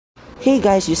Hey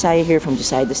guys, Josiah here from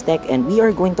JosiahDoesTech, and we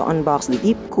are going to unbox the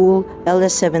Deepcool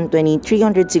LS720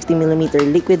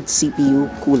 360mm liquid CPU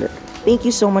cooler. Thank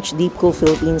you so much Deepcool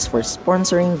Philippines for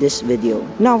sponsoring this video.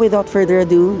 Now without further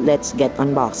ado, let's get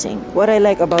unboxing. What I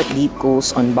like about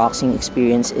Deepcool's unboxing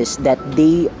experience is that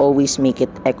they always make it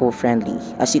eco-friendly.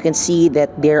 As you can see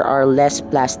that there are less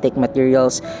plastic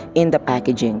materials in the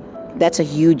packaging. That's a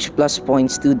huge plus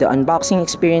points to the unboxing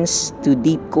experience to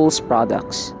Deepcool's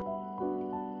products.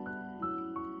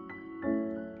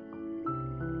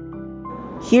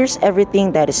 Here's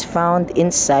everything that is found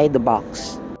inside the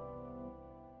box.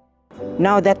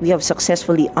 Now that we have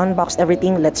successfully unboxed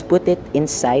everything, let's put it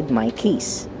inside my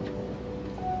case.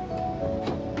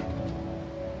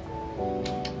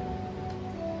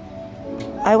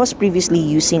 I was previously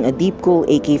using a Deepcool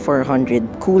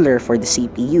AK400 cooler for the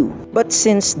CPU. But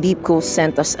since Deepcool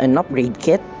sent us an upgrade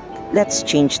kit, let's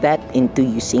change that into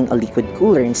using a liquid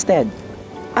cooler instead.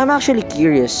 I'm actually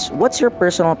curious, what's your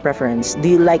personal preference? Do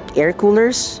you like air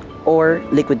coolers or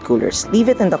liquid coolers? Leave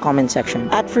it in the comment section.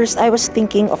 At first, I was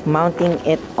thinking of mounting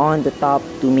it on the top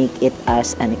to make it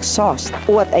as an exhaust.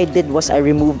 What I did was I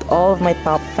removed all of my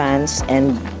top fans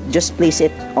and just place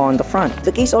it on the front.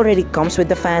 The case already comes with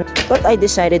the fan, but I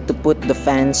decided to put the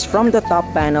fans from the top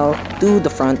panel to the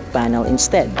front panel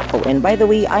instead. Oh, and by the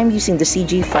way, I'm using the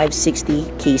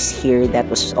CG560 case here that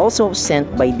was also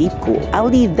sent by Deepcool. I'll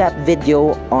leave that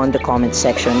video on the comment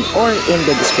section or in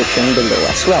the description below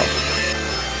as well.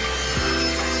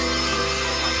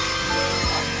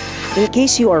 In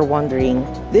case you are wondering,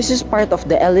 this is part of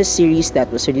the LS series that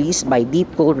was released by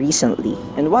Deepcool recently.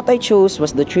 And what I chose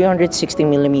was the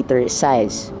 360mm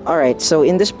size. Alright, so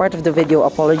in this part of the video,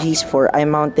 apologies for I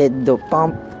mounted the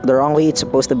pump the wrong way. It's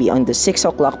supposed to be on the 6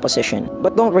 o'clock position.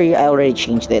 But don't worry, I already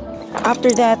changed it. After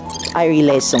that, I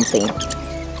realized something.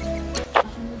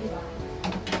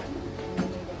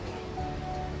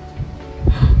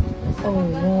 Oh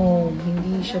no,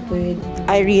 hindi siya pwede.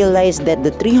 I realized that the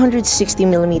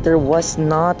 360mm was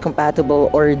not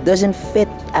compatible or doesn't fit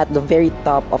at the very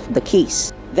top of the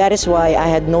case. That is why I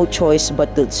had no choice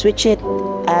but to switch it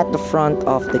at the front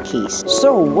of the case.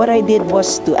 So what I did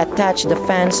was to attach the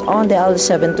fans on the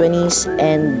LS720s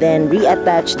and then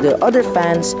reattach the other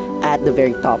fans at the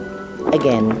very top.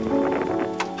 Again.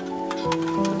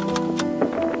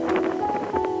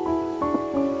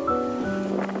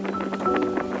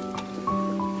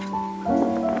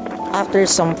 After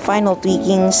some final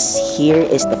tweakings, here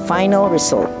is the final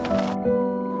result.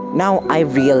 Now I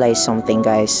realized something,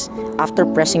 guys. After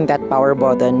pressing that power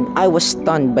button, I was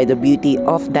stunned by the beauty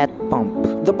of that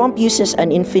pump. The pump uses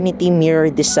an infinity mirror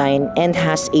design and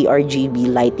has a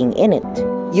RGB lighting in it.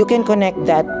 You can connect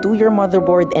that to your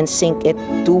motherboard and sync it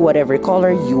to whatever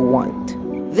color you want.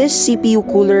 This CPU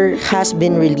cooler has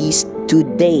been released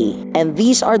today, and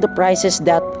these are the prices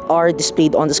that are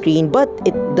displayed on the screen, but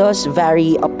it does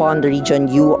vary upon the region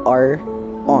you are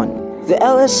on. The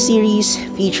LS series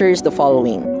features the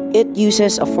following. It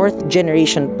uses a 4th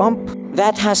generation pump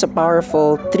that has a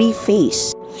powerful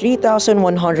 3-phase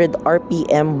 3100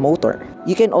 RPM motor.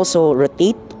 You can also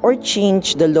rotate or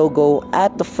change the logo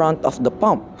at the front of the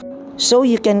pump, so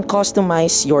you can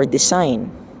customize your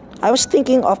design. I was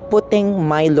thinking of putting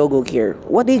my logo here.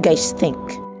 What do you guys think?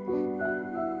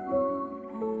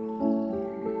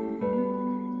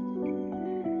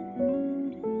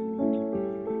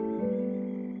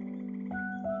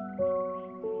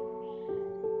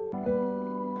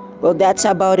 Well, that's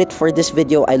about it for this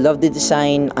video. I love the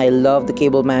design. I love the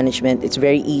cable management. It's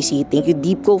very easy. Thank you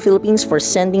Deepcool Philippines for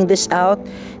sending this out.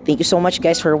 Thank you so much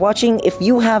guys for watching. If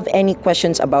you have any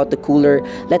questions about the cooler,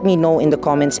 let me know in the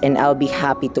comments and I'll be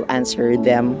happy to answer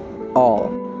them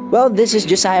all. Well, this is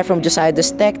Josiah from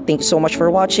JosiahDoesTech. Thank you so much for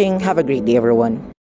watching. Have a great day, everyone.